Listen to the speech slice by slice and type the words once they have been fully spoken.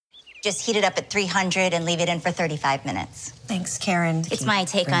Just heat it up at 300 and leave it in for 35 minutes. Thanks, Karen. It's my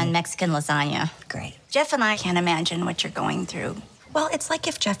take on Mexican lasagna. Great. Jeff and I can't imagine what you're going through. Well, it's like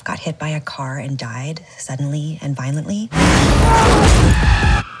if Jeff got hit by a car and died suddenly and violently.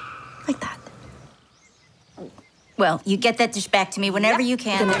 Like that. Well, you get that dish back to me whenever you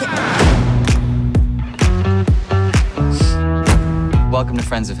can. Welcome to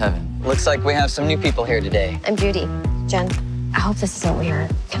Friends of Heaven. Looks like we have some new people here today. I'm Judy. Jen, I hope this isn't weird.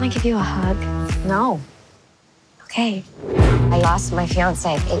 Can I give you a hug? No. Okay. I lost my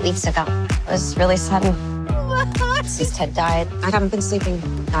fiance 8 weeks ago. It was really sudden. Since Ted died, I haven't been sleeping.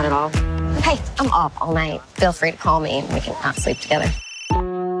 Not at all. Hey, I'm up all night. Feel free to call me and we can not sleep together.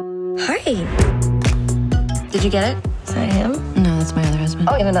 Hi. Did you get it? Is that him? No, that's my other husband.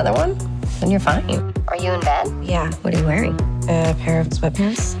 Oh, you have another one? Then you're fine. Are you in bed? Yeah. What are you wearing? A pair of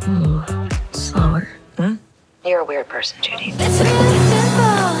sweatpants. Ooh, slower. Huh? You're a weird person, Judy. It's really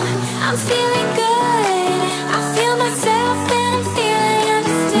simple. I'm feeling good. I feel myself and I'm feeling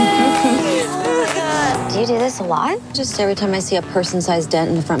understood. Do you do this a lot? Just every time I see a person-sized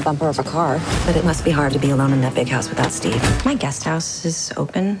dent in the front bumper of a car. But it must be hard to be alone in that big house without Steve. My guest house is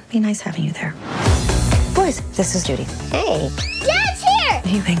open. Be nice having you there. Boys, this is Judy. Hey. Dad's here!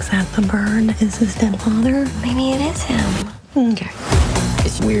 He thinks that the bird is his dead father. Maybe it is him. Okay.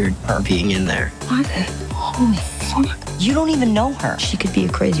 It's weird her being in there. What? Holy fuck. You don't even know her. She could be a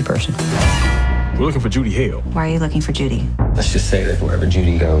crazy person. We're looking for Judy Hale. Why are you looking for Judy? Let's just say that wherever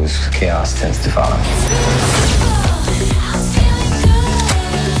Judy goes, chaos tends to follow.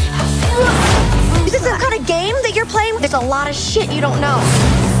 Is this some kind of game that you're playing? There's a lot of shit you don't know.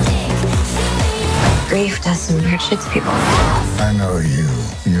 Grief does some weird shit to people. I know you.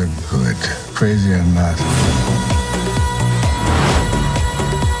 You're good. Crazy or not.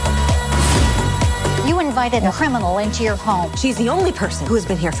 You invited a criminal into your home. She's the only person who has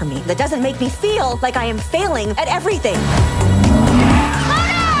been here for me that doesn't make me feel like I am failing at everything.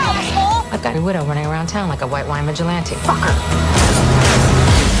 I've got a widow running around town like a white wine vigilante. Fucker.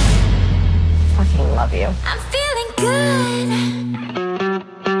 Fucking love you. I'm feeling good.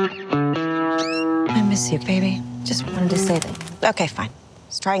 I miss you, baby. Just wanted to say that. Okay, fine.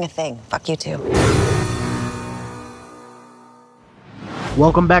 Just trying a thing. Fuck you too.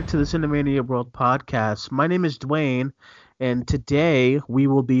 Welcome back to the Cinemania World Podcast. My name is Dwayne, and today we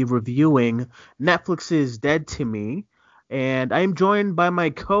will be reviewing Netflix's Dead to Me, and I am joined by my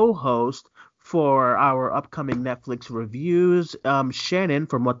co-host for our upcoming Netflix reviews, Shannon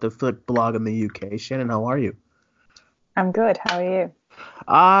from What the Flick blog in the UK. Shannon, how are you? I'm good. How are you?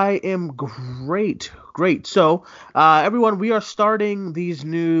 I am great. So, everyone, we are starting these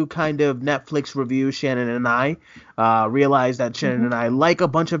new kind of Netflix reviews, Shannon and I. Realize that Shannon and I like a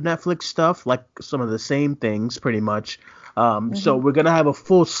bunch of Netflix stuff, like some of the same things, pretty much. So we're going to have a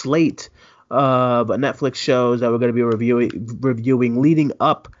full slate of Netflix shows that we're going to be reviewing leading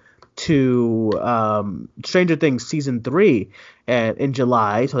up to Stranger Things Season 3 in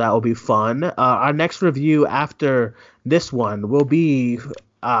July, so that will be fun. Our next review after this one will be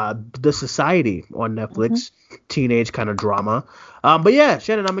The Society on Netflix, teenage kind of drama. But yeah,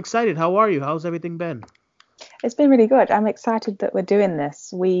 Shannon, I'm excited. How are you? How's everything been? It's been really good. I'm excited that we're doing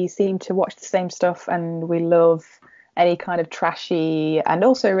this. We seem to watch the same stuff and we love any kind of trashy and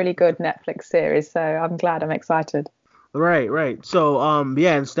also really good Netflix series. So I'm glad. I'm excited. Right. So,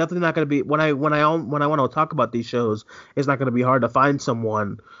 yeah, it's definitely not going to be when I want to talk about these shows. It's not going to be hard to find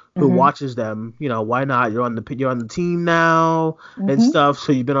someone who watches them. You know, why not? You're on the team now and stuff.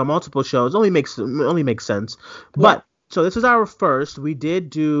 So you've been on multiple shows. Only makes sense. But so this is our first. We did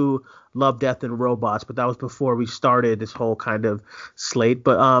do Love, Death, and Robots, but that was before we started this whole kind of slate.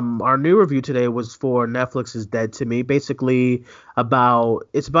 But our new review today was for Netflix's Dead to Me. Basically, about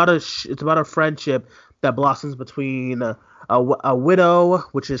a friendship that blossoms between a widow,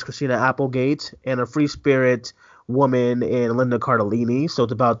 which is Christina Applegate, and a free spirit woman in Linda Cardellini. So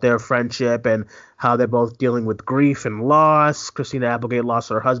it's about their friendship and how they're both dealing with grief and loss. Christina Applegate lost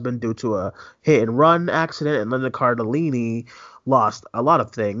her husband due to a hit and run accident, and Linda Cardellini lost a lot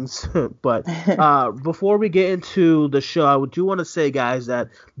of things. But before we get into the show, I do want to say, guys, that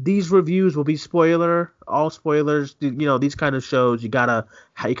these reviews will be all spoilers. You know, these kind of shows, you kind of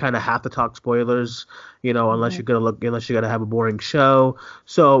have to talk spoilers, you know, unless you're gonna have a boring show.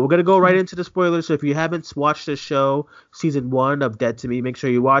 So we're gonna go right into the spoilers. So if you haven't watched the show, season 1 of Dead to Me, make sure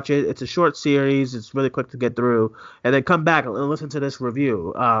you watch it. It's a short series. It's really quick to get through, and then come back and listen to this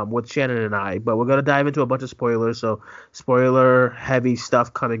review with Shannon and I. But we're gonna dive into a bunch of spoilers. So spoiler heavy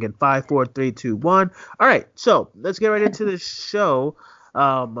stuff coming in 5, 4, 3, 2, 1. All right, so let's get right into the show.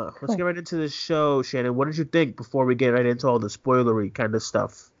 Let's get right into the show, Shannon. What did you think before we get right into all the spoilery kind of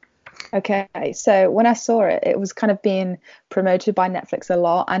stuff? Okay, so when I saw it, it was kind of being promoted by Netflix a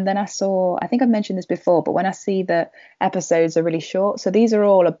lot. And then I think I've mentioned this before, but when I see that episodes are really short, so these are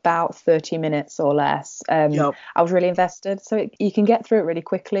all about 30 minutes or less, Yep. I was really invested. So you can get through it really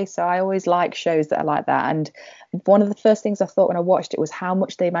quickly. So I always like shows that are like that. And one of the first things I thought when I watched it was how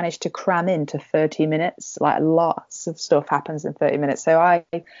much they managed to cram into 30 minutes. Like lots of stuff happens in 30 minutes. So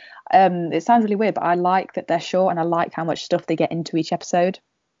it sounds really weird, but I like that they're short and I like how much stuff they get into each episode.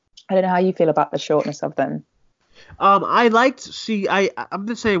 I don't know how you feel about the shortness of them. I like to see. I'm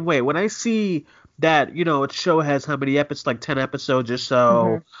the same way. When I see that, a show has how many episodes, like 10 episodes or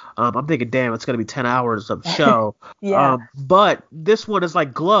so, I'm thinking, damn, it's gonna be 10 hours of show. Yeah. But this one is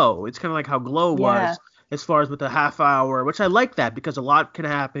like Glow. It's kind of like how Glow was, as far as with the half hour, which I like that because a lot can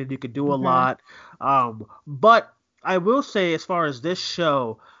happen. You can do a lot. But I will say, as far as this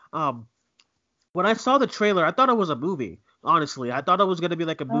show, when I saw the trailer, I thought it was a movie. Honestly, I thought it was going to be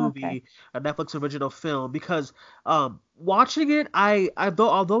like a movie, a Netflix original film, because watching it,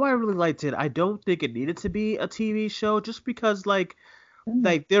 although I really liked it, I don't think it needed to be a TV show, just because like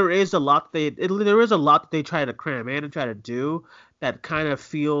there is a lot that they try to cram in and try to do that kind of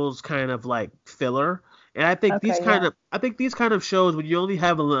feels kind of like filler. And I think these kind of shows, when you only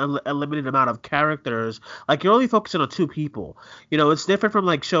have a limited amount of characters, like you're only focusing on two people. It's different from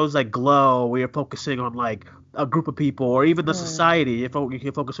like shows like Glow, where you're focusing on like a group of people, or even the society. You're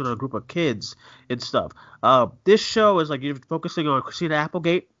focusing on a group of kids and stuff. This show is like you're focusing on Christina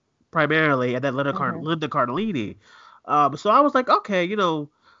Applegate primarily, and then Linda Cardellini. So I was like, okay, I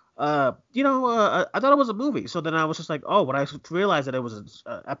thought it was a movie. So then I was just like, oh, when I realized that it was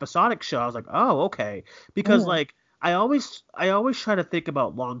an episodic show, I was like, oh, okay. Because like I always try to think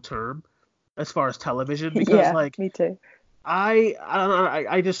about long term as far as television, because like me too. I don't know,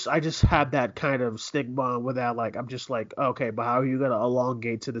 I just have that kind of stigma with that. Like I'm just like, okay, but how are you gonna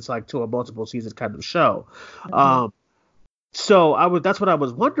elongate to this like to a multiple season kind of show? So that's what I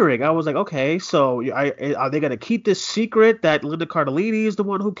was wondering. I was like, okay, so are they gonna keep this secret that Linda Cardellini is the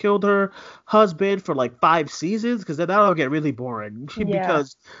one who killed her husband for like 5 seasons? Because then that'll get really boring.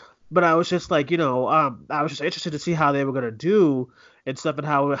 But I was just like, I was just interested to see how they were gonna do and stuff, and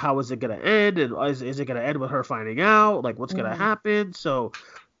how is it gonna end, and is it gonna end with her finding out, like what's gonna happen? So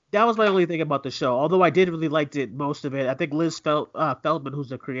that was my only thing about the show. Although I did really liked it, most of it. I think Liz Feldman, who's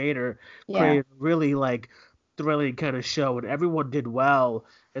the creator, created a really like thrilling kind of show, and everyone did well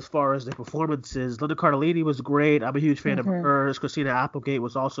as far as the performances. Linda Cardellini was great. I'm a huge fan of hers. Christina Applegate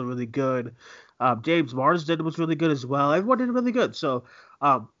was also really good. James Marsden was really good as well. Everyone did really good. So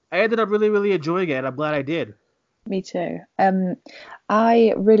I ended up really, really enjoying it, and I'm glad I did. Me too.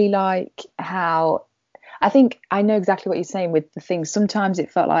 I really like how, I think I know exactly what you're saying with the things. Sometimes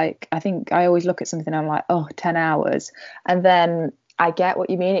it felt like, I think I always look at something and I'm like, 10 hours. And then I get what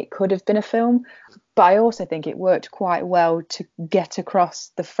you mean. It could have been a film. But I also think it worked quite well to get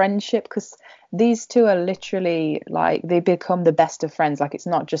across the friendship, because these two are literally like, they become the best of friends. Like it's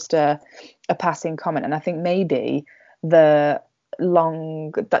not just a passing comment. And I think maybe the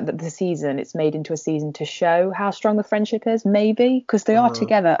season, it's made into a season to show how strong the friendship is, maybe, because they are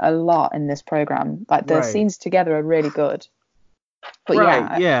together a lot in this program. Like the scenes together are really good.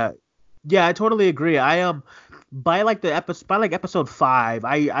 But yeah, I totally agree. By episode 5,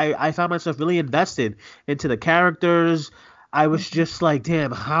 I found myself really invested into the characters. I was just like,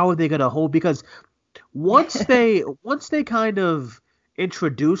 damn, how are they gonna hold? Because once they kind of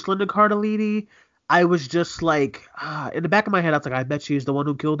introduced Linda Cardellini, I was just like, in the back of my head, I was like, I bet she's the one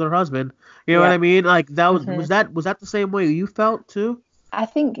who killed her husband. You know what I mean? Like that was was that the same way you felt too? I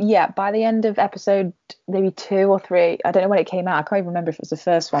think, by the end of episode maybe 2 or 3, I don't know when it came out. I can't even remember if it was the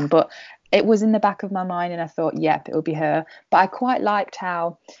first one, but it was in the back of my mind and I thought, yep, it will be her. But I quite liked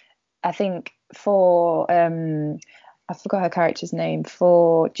how, I think for, I forgot her character's name,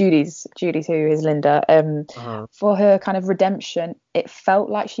 for Judy's who is Linda, for her kind of redemption, it felt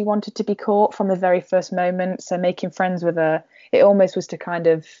like she wanted to be caught from the very first moment. So making friends with her, it almost was to kind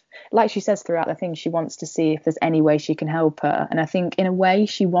of, like she says throughout the thing, she wants to see if there's any way she can help her. And I think in a way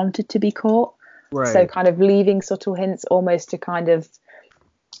she wanted to be caught. Right. So kind of leaving subtle hints almost to kind of,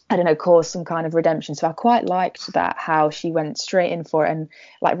 I don't know, cause some kind of redemption. So I quite liked that, how she went straight in for it, and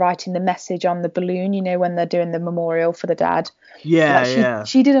like writing the message on the balloon, when they're doing the memorial for the dad.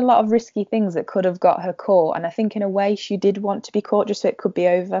 She did a lot of risky things that could have got her caught. And I think in a way she did want to be caught just so it could be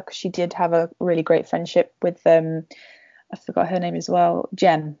over, because she did have a really great friendship with I forgot her name as well.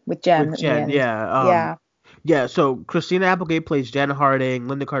 Jen. Yeah, so Christina Applegate plays Jen Harding,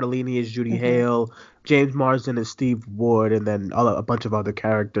 Linda Cardellini is Judy Hale, James Marsden is Steve Wood, and then a bunch of other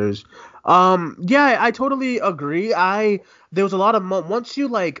characters. I totally agree. There was a lot of once you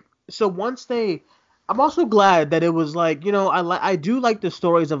like so once they, I'm also glad that it was like, I do like the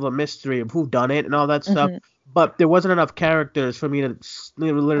stories of a mystery of who done it and all that stuff, but there wasn't enough characters for me to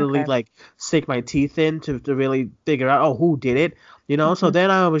literally Okay. like sink my teeth in to really figure out, oh, who did it, So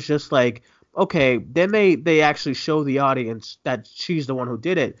then I was just like, okay, then they actually show the audience that she's the one who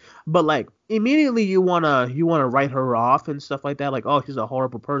did it, but like immediately you wanna write her off and stuff like that, like, oh, she's a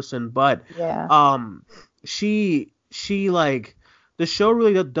horrible person, but Yeah. she like the show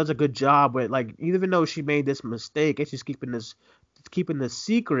really does a good job with, like, even though she made this mistake and she's keeping this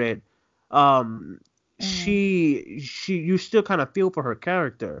secret, um she you still kind of feel for her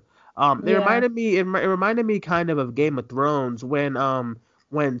character. It Yeah. reminded me kind of Game of Thrones when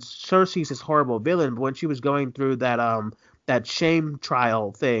Cersei's this horrible villain, but when she was going through that shame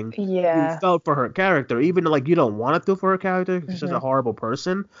trial thing, you Yeah. felt for her character, even though, like, you don't want to feel for her character. She's just a horrible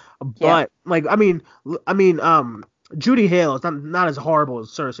person. Yeah. But like, Judy Hale is not as horrible as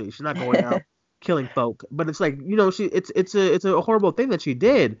Cersei. She's not going out killing folk, but it's like, it's a horrible thing that she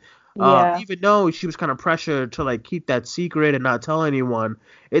did. Yeah. Even though she was kind of pressured to like keep that secret and not tell anyone,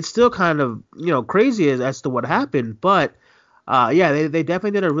 it's still kind of crazy as to what happened. But yeah, they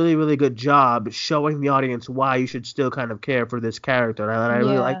definitely did a really, really good job showing the audience why you should still kind of care for this character, and I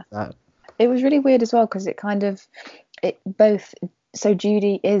really like Yeah. that. It was really weird as well because it both. So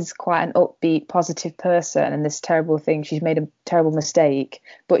Judy is quite an upbeat, positive person, and this terrible thing, she's made a terrible mistake,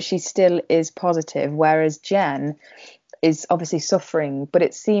 but she still is positive. Whereas Jen is obviously suffering, but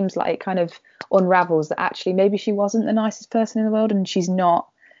it seems like it kind of unravels that actually maybe she wasn't the nicest person in the world, and she's not.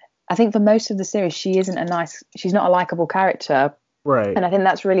 I think for most of the series, she's not a likable character. Right. And I think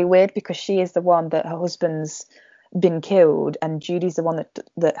that's really weird because she is the one that her husband's been killed, and Judy's the one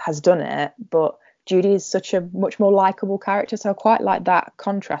that has done it. But Judy is such a much more likable character, so I quite like that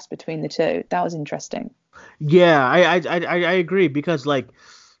contrast between the two. That was interesting. Yeah, I agree because like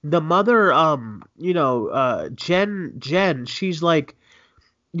the mother, Jen, she's like,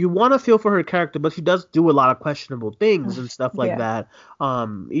 you want to feel for her character, but she does do a lot of questionable things and stuff like Yeah. that.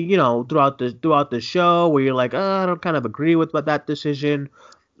 Throughout the show, where you're like, I don't kind of agree with that decision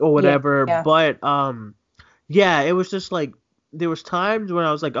or whatever. Yeah. But yeah, it was just like there was times when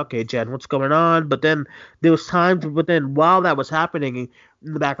I was like, okay, Jen, what's going on? But then while that was happening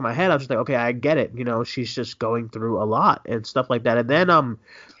in the back of my head, I was just like, okay, I get it. She's just going through a lot and stuff like that. And then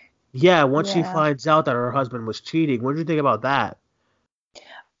yeah, once she Yeah. finds out that her husband was cheating, what did you think about that?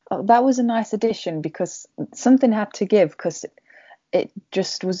 Oh, that was a nice addition because something had to give because it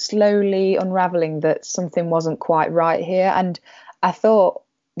just was slowly unraveling that something wasn't quite right here. And I thought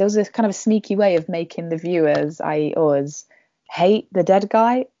there was this kind of a sneaky way of making the viewers, i.e. us, hate the dead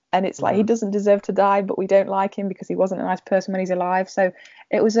guy. And it's like he doesn't deserve to die, but we don't like him because he wasn't a nice person when he's alive. So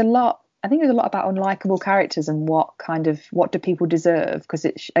it was a lot. I think it was a lot about unlikable characters and what do people deserve? Because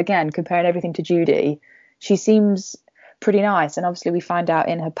it's, again, comparing everything to Judy, she seems pretty nice. And obviously we find out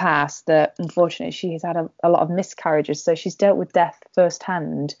in her past that unfortunately she has had a lot of miscarriages. So she's dealt with death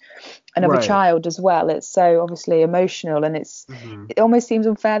firsthand and of a Right. child as well. It's so obviously emotional, and it almost seems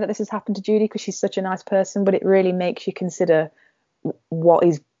unfair that this has happened to Judy because she's such a nice person, but it really makes you consider what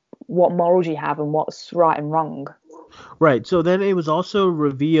morals you have and what's right and wrong. Right. So then it was also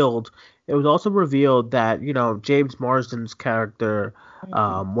revealed that, James Marsden's character,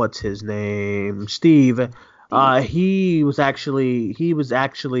 what's his name? Steve, he was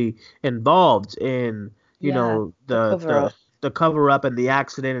actually involved in, the cover-up. the cover up and the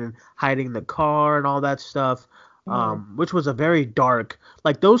accident and hiding the car and all that stuff. Which was a very dark,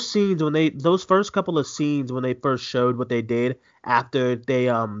 like those first couple of scenes when they first showed what they did after they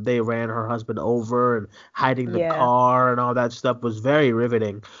ran her husband over and hiding the Yeah. car and all that stuff was very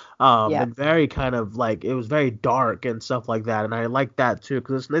riveting, Yeah. and very kind of like it was very dark and stuff like that, and I like that too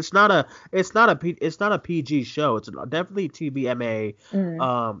because it's not a PG show, it's definitely TVMA,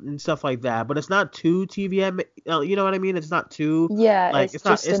 and stuff like that, but it's not too TVMA, you know what I mean? It's not too, Yeah, like it's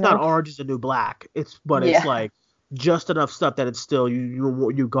just it's not enough. Orange is the New Black. It's Yeah. like just enough stuff that it's still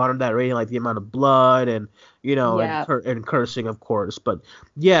you garner that rating, like the amount of blood and Yeah. and cursing, of course. But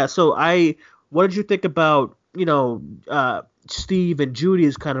yeah, so what did you think about Steve and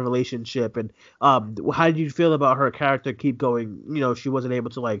Judy's kind of relationship, and how did you feel about her character keep going? She wasn't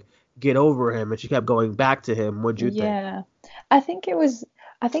able to like get over him, and she kept going back to him. What did you think? Yeah. I think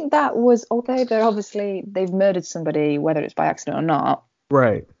that was, although they've murdered somebody, whether it's by accident or not,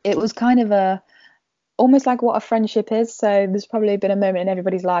 Right. it was kind of almost like what a friendship is. So there's probably been a moment in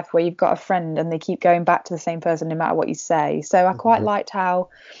everybody's life where you've got a friend and they keep going back to the same person no matter what you say. So I quite liked how,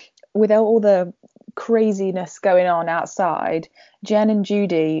 with all the craziness going on outside, Jen and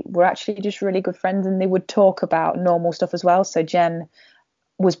Judy were actually just really good friends, and they would talk about normal stuff as well. So Jen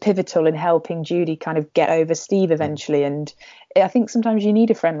was pivotal in helping Judy kind of get over Steve eventually. And I think sometimes you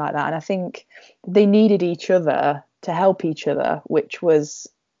need a friend like that. And I think they needed each other to help each other, which was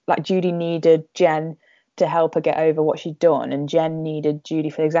like Judy needed Jen to help her get over what she'd done, and Jen needed Judy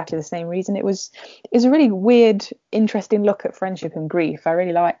for exactly the same reason. It was a really weird, interesting look at friendship and grief. I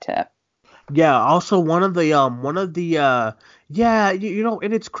really liked it. Yeah, also you know,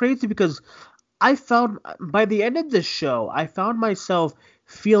 and it's crazy because I found by the end of this show, I found myself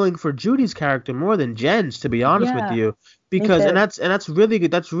feeling for Judy's character more than Jen's, to be honest with you, because and that's really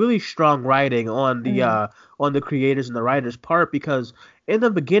good. That's really strong writing on the creators and the writers' part, because in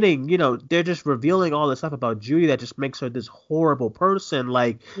the beginning, you know, they're just revealing all this stuff about Judy that just makes her this horrible person.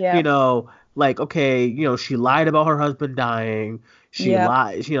 Like, you know, like, okay, you know, she lied about her husband dying. She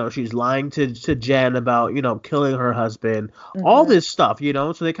lies, you know, she's lying to Jen about, you know, killing her husband, all this stuff, you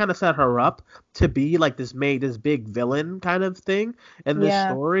know. So they kind of set her up to be like this big villain kind of thing in this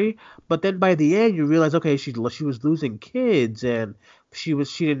story. But then by the end, you realize, okay, she was losing kids, and she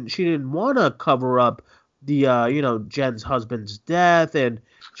didn't want to cover up the you know, Jen's husband's death, and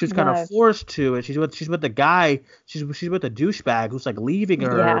she was kind of forced to, and she's with the guy, she's with the douchebag who's like leaving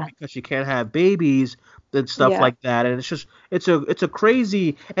her because she can't have babies and stuff like that. And it's a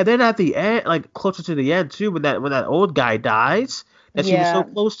crazy. And then at the end, like closer to the end too, when that old guy dies that she was so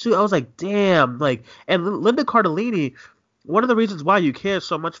close to, I was like, damn. Like, and Linda Cardellini, one of the reasons why you care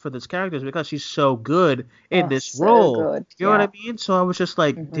so much for this character is because she's so good in this role. Good. You know what I mean? So I was just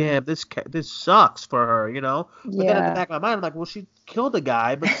like, damn, this sucks for her, you know? But then in the back of my mind, I'm like, well, she killed a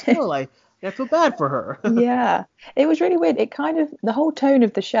guy, but still, like, I feel bad for her. Yeah. It was really weird. It kind of, the whole tone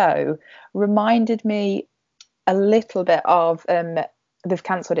of the show reminded me a little bit of, they've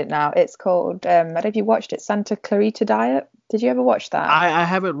cancelled it now. It's called, I don't know if you watched it, Santa Clarita Diet. Did you ever watch that? I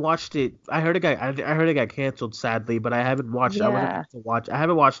haven't watched it. I heard it got canceled, sadly, but I haven't watched it. I wasn't able to watch. I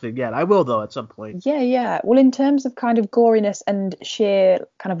haven't watched it yet. I will, though, at some point. Yeah. Well, in terms of kind of goriness and sheer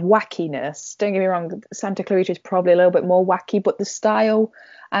kind of wackiness, don't get me wrong, Santa Clarita is probably a little bit more wacky, but the style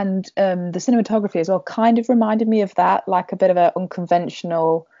and the cinematography as well kind of reminded me of that, like a bit of an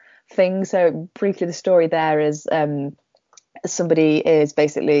unconventional thing. So briefly, the story there is somebody is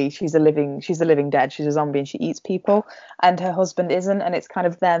basically, she's a living dead, she's a zombie, and she eats people, and her husband isn't, and it's kind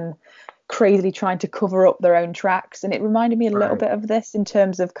of them crazily trying to cover up their own tracks. And it reminded me a little bit of this in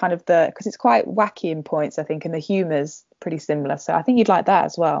terms of kind of because it's quite wacky in points, I think, and the humor's pretty similar. So I think you'd like that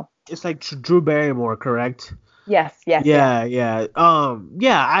as well. It's like Drew Barrymore, correct? Yes. Yeah. I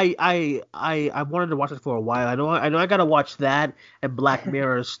wanted to watch it for a while. I know I gotta watch that and Black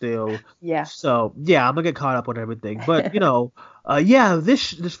Mirror still. Yeah. So yeah, I'm gonna get caught up on everything. But you know,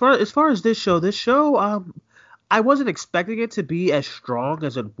 as far as this show, I wasn't expecting it to be as strong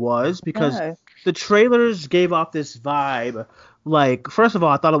as it was, because the trailers gave off this vibe. Like, first of all,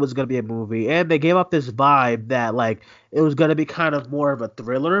 I thought it was going to be a movie, and they gave off this vibe that, like, it was going to be kind of more of a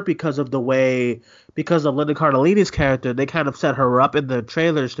thriller because of Linda Cardellini's character. They kind of set her up in the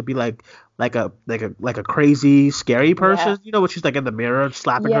trailers to be like a crazy, scary person, you know, when she's like in the mirror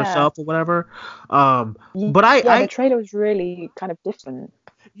slapping herself or whatever. But the trailer was really kind of different.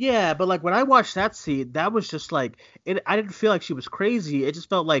 Yeah, but like when I watched that scene, that was just like I didn't feel like she was crazy. It just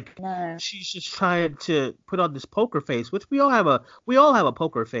felt like she's just trying to put on this poker face, which we all have a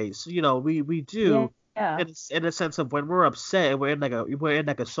poker face. You know, we do. Yeah. In a sense of when we're upset, we're in like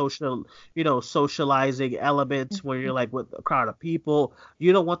a social, you know, socializing element where you're like with a crowd of people.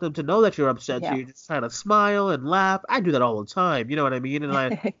 You don't want them to know that you're upset, so you're just trying to smile and laugh. I do that all the time, you know what I mean? And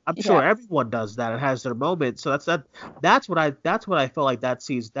I'm sure everyone does that and has their moments. So that's what I felt like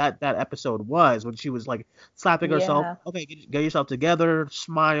that episode was, when she was like slapping herself. Okay, get yourself together,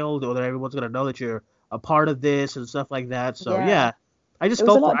 smile, or that everyone's gonna know that you're a part of this and stuff like that. So I just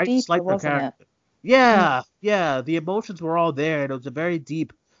liked her character. Yeah, the emotions were all there, and it was a very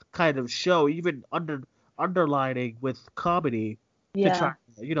deep kind of show, even underlining with comedy to try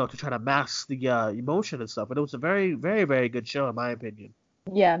to mask the emotion and stuff. And it was a very, very, very good show, in my opinion.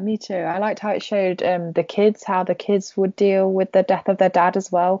 Yeah, me too. I liked how it showed how the kids would deal with the death of their dad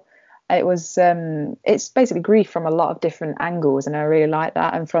as well. It was it's basically grief from a lot of different angles, and I really like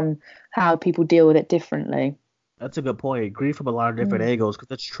that, and from how people deal with it differently. That's a good point. Grief from a lot of different angles, because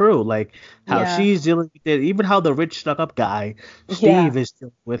it's true. Like how she's dealing with it, even how the rich stuck-up guy Steve is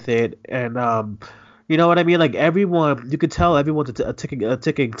dealing with it, and you know what I mean. Like everyone, you could tell everyone's a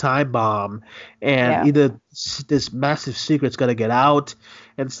ticking time bomb, and either this massive secret's gonna get out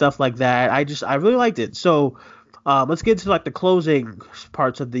and stuff like that. I really liked it. So let's get into like the closing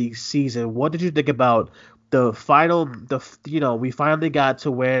parts of the season. What did you think about we finally got to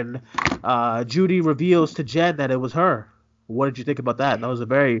when Judy reveals to Jen that it was her. What did you think about that? That was a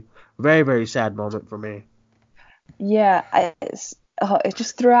very, very, very sad moment for me. Yeah, it's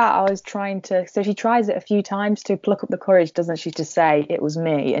just throughout I was trying to. So she tries it a few times to pluck up the courage, doesn't she, to say it was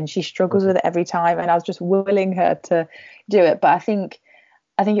me, and she struggles with it every time. And I was just willing her to do it, but I think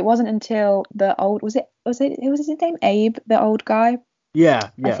it wasn't until the old was his name Abe, the old guy. Yeah.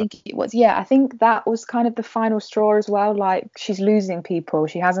 I think it was. Yeah, I think that was kind of the final straw as well. Like, she's losing people.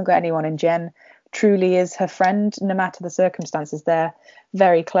 She hasn't got anyone, and Jen truly is her friend, no matter the circumstances. They're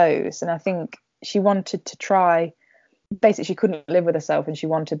very close, and I think she wanted to try. Basically, she couldn't live with herself, and she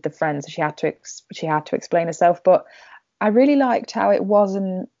wanted the friends. So she had to explain herself. But I really liked how it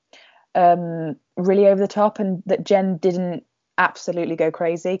wasn't really over the top, and that Jen didn't absolutely go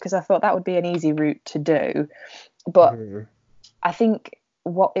crazy, because I thought that would be an easy route to do. But I think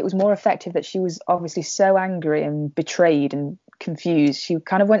it was more effective that she was obviously so angry and betrayed and confused. She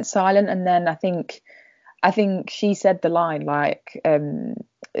kind of went silent, and then I think she said the line like,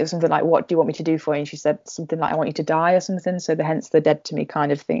 it was something like, "What do you want me to do for you?" And she said something like, "I want you to die," or something. So hence the dead to me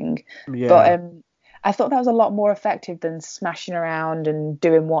kind of thing. Yeah. But I thought that was a lot more effective than smashing around and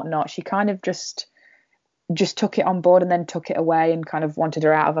doing whatnot. She kind of just took it on board and then took it away and kind of wanted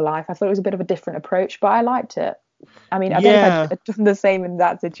her out of her life. I thought it was a bit of a different approach, but I liked it. I mean, I don't know if I'd done the same in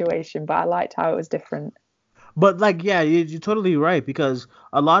that situation, but I liked how it was different. But like, yeah, you're totally right, because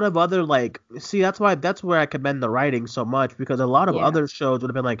a lot of other, like, see, that's where I commend the writing so much, because a lot of other shows would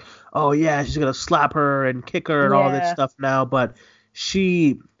have been like, oh yeah, she's gonna slap her and kick her and all this stuff now, but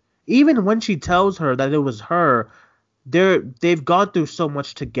even when she tells her that it was her, they've gone through so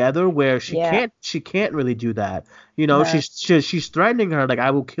much together where she can't really do that. You know, she's threatening her like,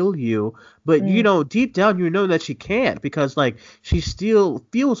 I will kill you, but you know, deep down you know that she can't, because like she still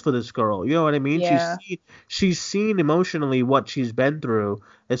feels for this girl. You know what I mean? Yeah. She's seen emotionally what she's been through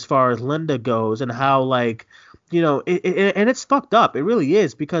as far as Linda goes, and how, like, you know, and it's fucked up. It really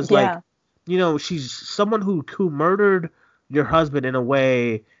is, because like, you know, she's someone who murdered your husband in a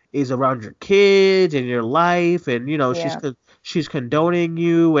way is around your kids and your life, and you know, she's condoning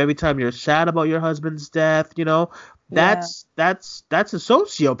you every time you're sad about your husband's death. You know, that's a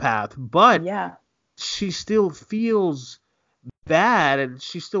sociopath, but she still feels bad, and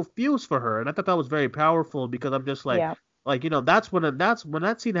she still feels for her, and I thought that was very powerful, because I'm just like, you know, when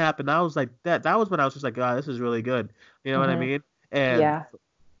that scene happened, I was like, that was when I was just like, God, this is really good. You know what I mean? And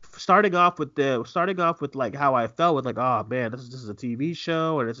starting off with like how I felt with like, oh man, this is a TV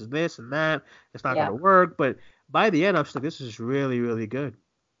show, and this and that, it's not gonna work. But by the end, I was like, this is really, really good.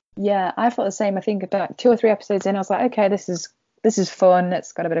 Yeah, I felt the same. I think about 2 or 3 episodes in, I was like, okay, this is fun.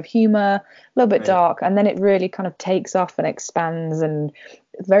 It's got a bit of humor, a little bit dark, and then it really kind of takes off and expands, and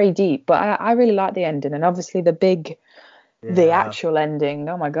it's very deep. But I really like the ending, and obviously the actual ending.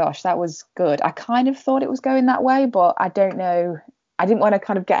 Oh my gosh, that was good. I kind of thought it was going that way, but I don't know. I didn't want to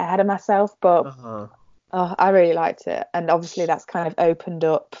kind of get ahead of myself, but I really liked it. And obviously that's kind of opened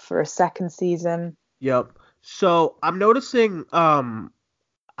up for a second season. Yep. So I'm noticing with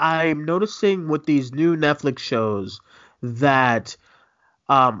these new Netflix shows that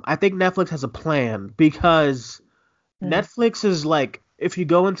I think Netflix has a plan, because Netflix is like, if you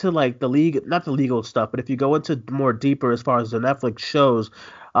go into like not the legal stuff, but if you go into more deeper as far as the Netflix shows,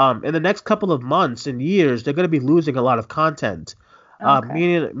 in the next couple of months and years, they're going to be losing a lot of content.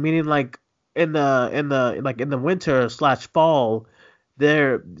 Meaning like in the winter / fall,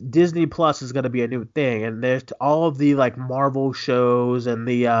 Disney Plus is going to be a new thing, and there's all of the like Marvel shows and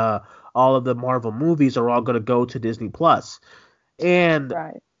the all of the Marvel movies are all going to go to Disney Plus, and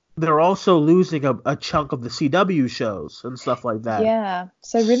they're also losing a chunk of the CW shows and stuff like that. Yeah,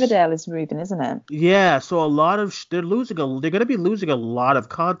 so Riverdale is moving, isn't it? Yeah, so they're going to be losing a lot of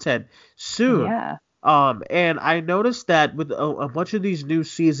content soon. Yeah. And I noticed that with a bunch of these new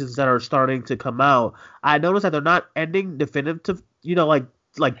seasons that are starting to come out, I noticed that they're not ending definitive, you know,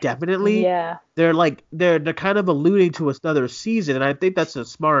 like definitely. Yeah. They're like they're kind of alluding to another season, and I think that's a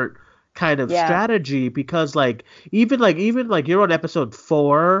smart kind of strategy, because like even you're on episode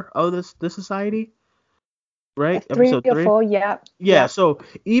 4 of the Society, right? 3 episode or 4, yeah. So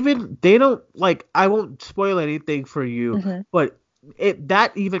even they don't, like, I won't spoil anything for you, but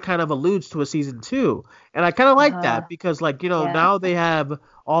that even kind of alludes to a season 2, and I kind of like that, because like, you know, now they have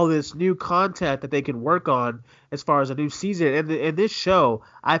all this new content that they can work on as far as a new season, and this show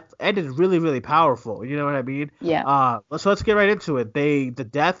I ended really, really powerful. You know what I mean? Yeah. So let's get right into it. The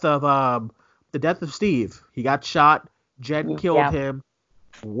death of Steve. He got shot. Jen killed him.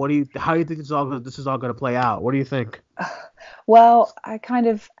 How do you think this is all going to play out? What do you think? Well, I kind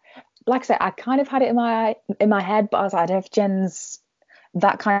of, like I said, I kind of had it in my head, but I was like, I don't know if Jen's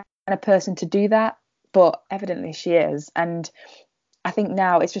that kind of person to do that. but evidently she is. And I think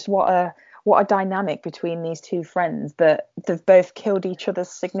now it's just what a dynamic between these two friends, that they've both killed each other's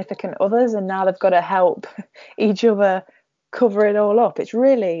significant others, and now they've got to help each other cover it all up. It's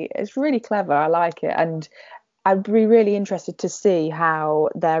really clever. I like it, and I'd be really interested to see how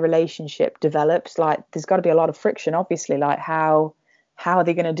their relationship develops. Like, there's got to be a lot of friction, obviously. Like, how are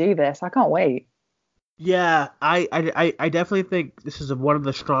they going to do this? I can't wait. Yeah, I definitely think this is one of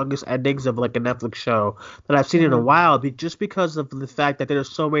the strongest endings of like a Netflix show that I've seen in a while, just because of the fact that there's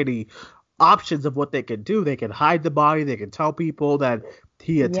so many options of what they can do. They can hide the body, they can tell people that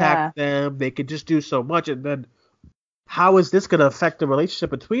he attacked them, they can just do so much. And then how is this going to affect the relationship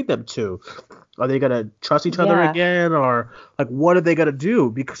between them two? Are they going to trust each other again, or like what are they going to do?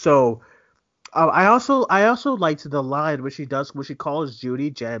 Because I also liked the line when she calls Judy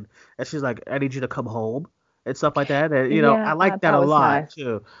Jen, and she's like, "I need you to come home," and stuff like that. And I like that a lot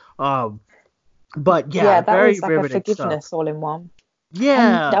too. But that very was like a forgiveness stuff. all in one.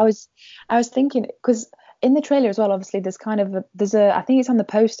 Yeah, and I was thinking, because in the trailer as well, obviously there's I think it's on the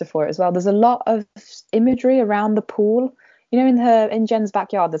poster for it as well. There's a lot of imagery around the pool. In Jen's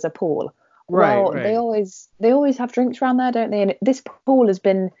backyard there's a pool. Right. They always have drinks around there, don't they? And this pool has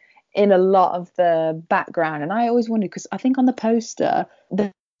been in a lot of the background, and I always wondered, because I think on the poster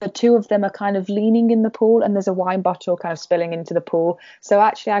the two of them are kind of leaning in the pool, and there's a wine bottle kind of spilling into the pool. So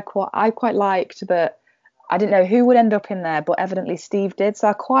actually I quite liked that. I didn't know who would end up in there, but evidently Steve did. So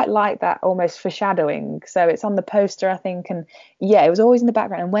I quite like that almost foreshadowing. So it's on the poster, I think, and it was always in the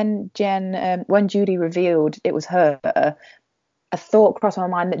background. And when Judy revealed it was her, a thought crossed my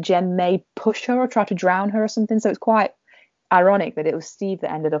mind that Jen may push her or try to drown her or something. So it's quite ironic that it was Steve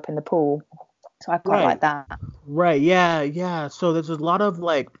that ended up in the pool. So I quite like that. Right. Yeah. So there's a lot of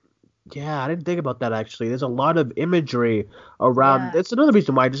I didn't think about that actually. There's a lot of imagery around. Yeah. It's another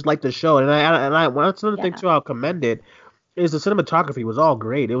reason why I just like the show, and that's another thing too. I'll commend it. Is the cinematography was all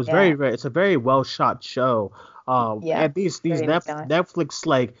great. It was it's a very well shot show. And these Netflix,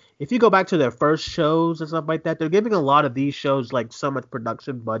 like, if you go back to their first shows and stuff like that, they're giving a lot of these shows like so much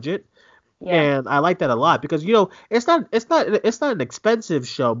production budget. Yeah. And I like that a lot because it's not an expensive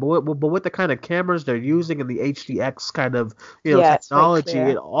show, but with the kind of cameras they're using and the HDX kind of technology,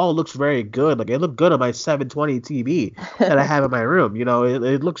 it all looks very good. Like, it looked good on my 720 TV that I have in my room.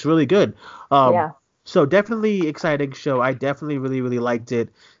 It looks really good. So definitely exciting show. I definitely really really liked it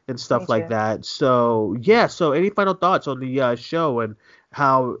and stuff like that. So So any final thoughts on the show and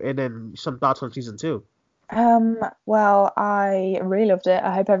then some thoughts on season 2? Well, I really loved it.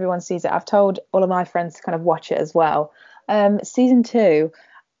 I hope everyone sees it. I've told all of my friends to kind of watch it as well. Season 2,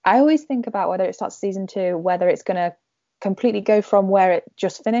 I always think about whether it starts season 2, whether it's going to completely go from where it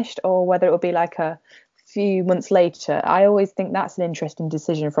just finished or whether it will be like a few months later. I always think that's an interesting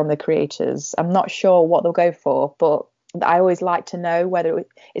decision from the creators. I'm not sure what they'll go for, but I always like to know whether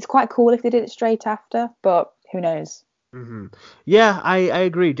it's quite cool if they did it straight after, but who knows? Mm-hmm. Yeah, I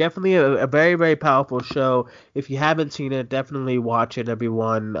agree. Definitely a very, very powerful show. If you haven't seen it, definitely watch it,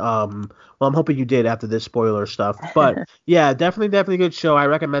 everyone. Well, I'm hoping you did after this spoiler stuff. But yeah, definitely a good show. I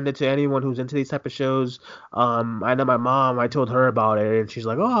recommend it to anyone who's into these type of shows. I know my mom, I told her about it, and she's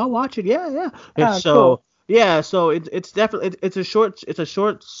like, "Oh, I'll watch it." Yeah. And cool. Yeah, so it's definitely it's a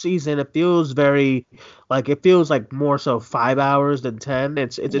short season. It feels like more so 5 hours than 10.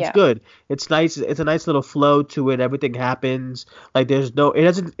 It's good. It's nice. It's a nice little flow to it. Everything happens. Like, it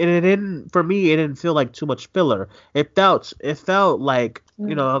didn't for me. It didn't feel like too much filler. It felt like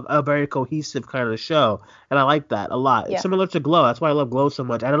a very cohesive kind of show, and I like that a lot. It's similar to Glow. That's why I love Glow so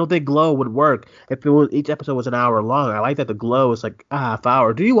much. I don't think Glow would work if each episode was an hour long. I like that the Glow is like a half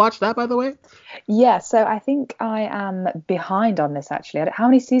hour. Do you watch that, by the way? Yeah, so I think I am behind on this actually. How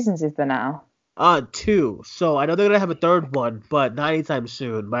many seasons is there now? 2. So I know they're gonna have a third one, but not anytime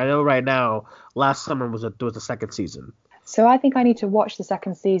soon. But I know right now, last summer was the second season. So I think I need to watch the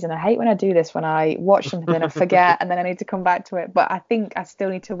second season. I hate when I do this, when I watch something and I forget, and then I need to come back to it. But I think I still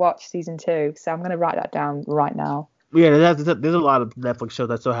need to watch season 2. So I'm going to write that down right now. Yeah, there's a lot of Netflix shows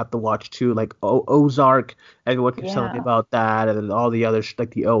I still have to watch too, like Ozark. Everyone keeps telling me about that, and then all the other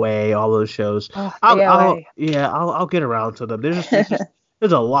like the OA, all those shows. I'll get around to them.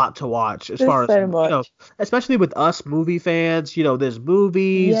 There's a lot to watch as far as especially with us movie fans. There's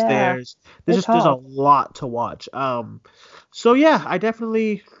movies. There's a lot to watch. So yeah,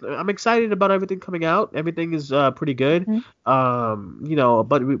 I'm excited about everything coming out. Everything is pretty good. Mm-hmm.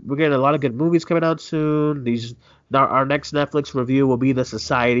 But we're getting a lot of good movies coming out soon. Our next Netflix review will be The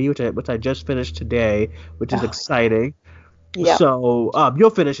Society, which I just finished today, which is exciting. Yep. So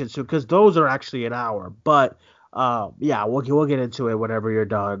you'll finish it soon because those are actually an hour. But yeah, we'll get into it whenever you're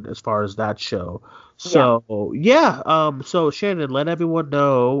done as far as that show. So yeah, so Shannon, let everyone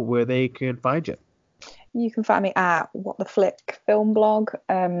know where they can find you. You can find me at What the Flick Film Blog.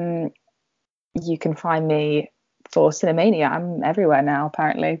 You can find me for Cinemania. I'm everywhere now,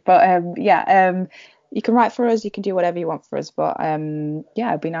 apparently. But you can write for us. You can do whatever you want for us. But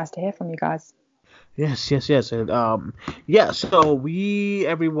it'd be nice to hear from you guys. Yes. And so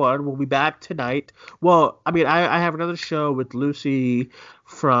everyone will be back tonight. Well, I mean, I have another show with Lucy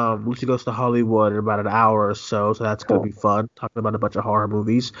from Lucy Goes to Hollywood in about an hour or so that's going to be fun, talking about a bunch of horror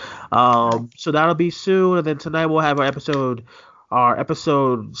movies. So that'll be soon, and then tonight we'll have our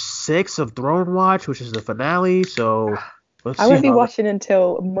episode 6 of Throne Watch, which is the finale. So I won't be watching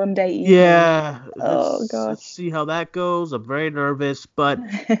until Monday evening. Yeah. Oh god. Let's see how that goes. I'm very nervous, but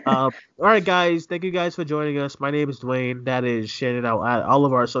all right, guys. Thank you guys for joining us. My name is Dwayne. That is Shannon. I'll add all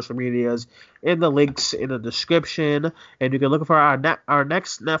of our social medias in the links in the description, and you can look for our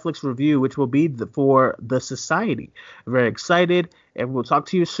next Netflix review, which will be for The Society. I'm very excited, and we'll talk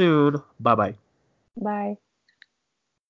to you soon. Bye-bye. Bye.